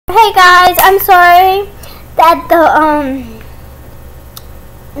Okay guys, I'm sorry that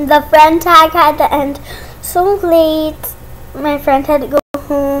the friend tag had to end so late. My friend had to go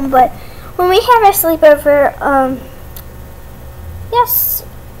home, but when we have our sleepover, yes,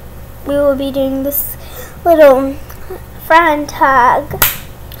 we will be doing this little friend tag.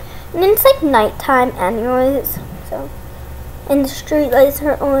 And it's like nighttime anyways, so, and the street lights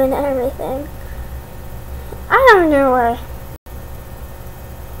are on and everything. I don't know why.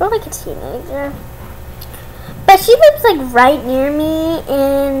 We're like a teenager. But she lives like right near me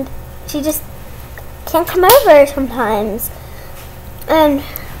and she just can't come over sometimes. And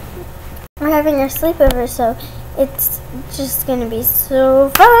we're having our sleepover, so it's just gonna be so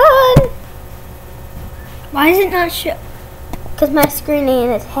fun. Why is it not show? Because my screen name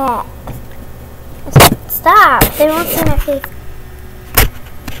is hacked. Stop, they won't see my face.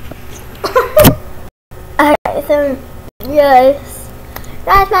 Alright, so yes.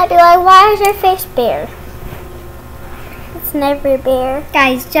 Guys might be like, why is your face bare? It's never bare.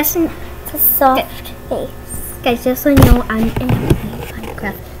 Guys, just It's a soft face. guys, just so you know, I'm in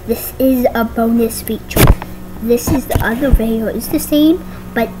Minecraft. This is a bonus feature. This is the other video. It's the same,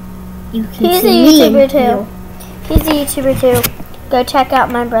 but you can He's see a me. YouTuber too. He's a YouTuber too. Go check out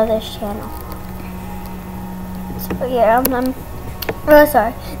my brother's channel. So yeah, I'm oh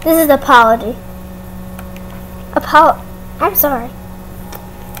sorry. This is apology. I'm sorry.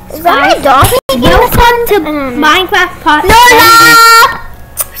 Is that my dog? Welcome to Minecraft Part Lola!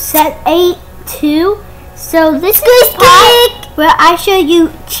 Set 8-2. So this is part where I show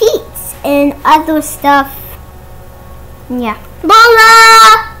you cheats and other stuff. Yeah.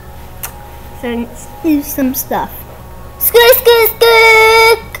 Lola! So let's do some stuff. Skook, skook,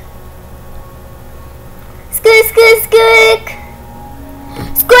 skook! Skook, skook, skook!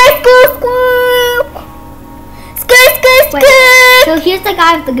 Skook, skook, skook! Skook, skook, Wait. skook! So here's the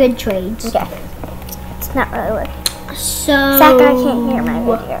guy with the good trades. Okay. It's not really working. So That guy can't hear my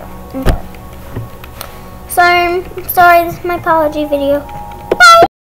video. Okay. Sorry, this is my apology video.